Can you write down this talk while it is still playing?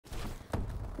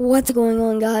What's going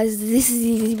on, guys? This is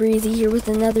Easy Breezy here with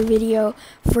another video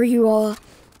for you all.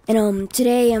 And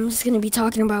today I'm just gonna be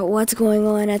talking about what's going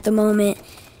on at the moment.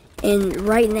 And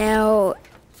right now,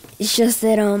 it's just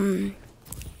that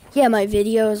yeah, my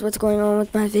videos, what's going on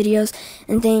with my videos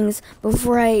and things.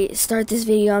 Before I start this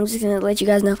video, I'm just gonna let you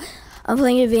guys know I'm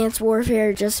playing Advanced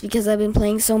Warfare just because I've been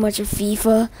playing so much of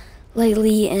FIFA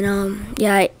lately. And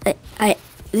yeah,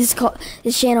 this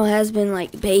channel has been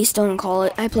like based on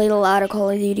I played a lot of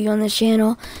Call of Duty on this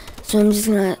channel, so I'm just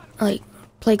gonna like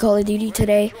play Call of Duty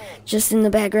today just in the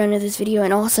background of this video.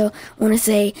 And also want to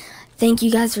say thank you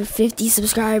guys for 50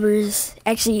 subscribers.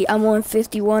 Actually, I'm on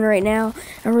 51 right now.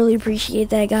 I really appreciate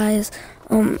that, guys.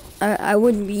 I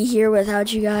wouldn't be here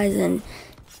without you guys. And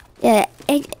yeah,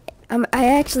 I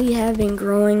actually have been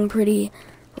growing pretty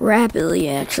rapidly,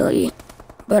 actually.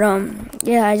 But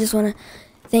yeah, I just want to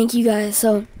thank you guys.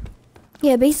 So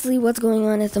yeah, basically what's going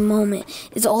on at the moment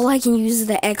is all I can use is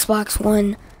the Xbox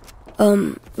One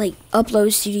like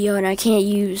upload studio, and I can't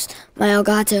use my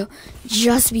Elgato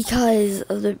just because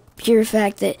of the pure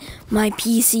fact that my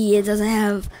PC, it doesn't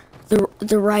have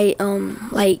the right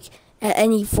like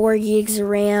any 4 gigs of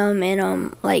RAM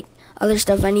and like other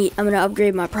stuff. I'm gonna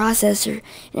upgrade my processor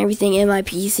and everything in my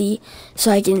PC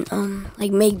so I can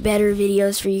like make better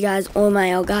videos for you guys on my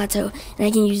Elgato, and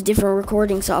I can use different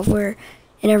recording software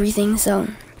and everything. So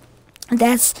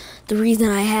that's the reason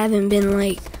I haven't been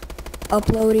like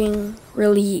uploading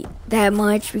really that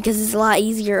much, because it's a lot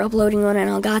easier uploading on an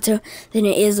Elgato than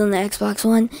it is on the Xbox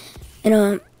One.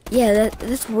 And yeah,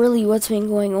 that's really what's been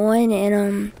going on.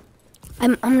 And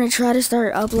I'm gonna try to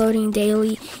start uploading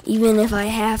daily, even if I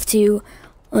have to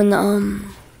on the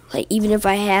like even if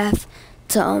I have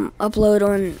to upload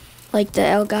on like the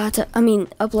Elgato,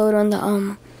 upload on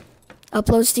the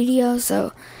upload studio.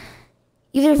 So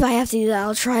even if I have to do that,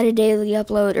 I'll try to daily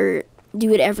upload or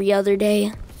do it every other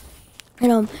day.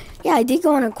 And yeah, I did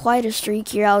go on quite a streak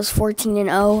here. I was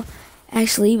 14-0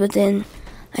 actually, but then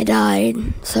I died.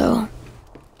 So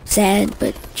sad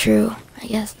but true, I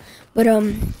guess. But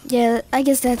yeah, I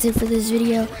guess that's it for this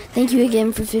video. Thank you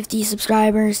again for 50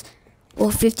 subscribers.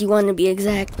 Well, 51 to be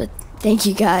exact, but thank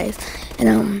you guys.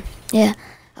 And yeah,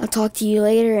 I'll talk to you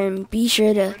later, and be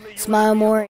sure to smile more.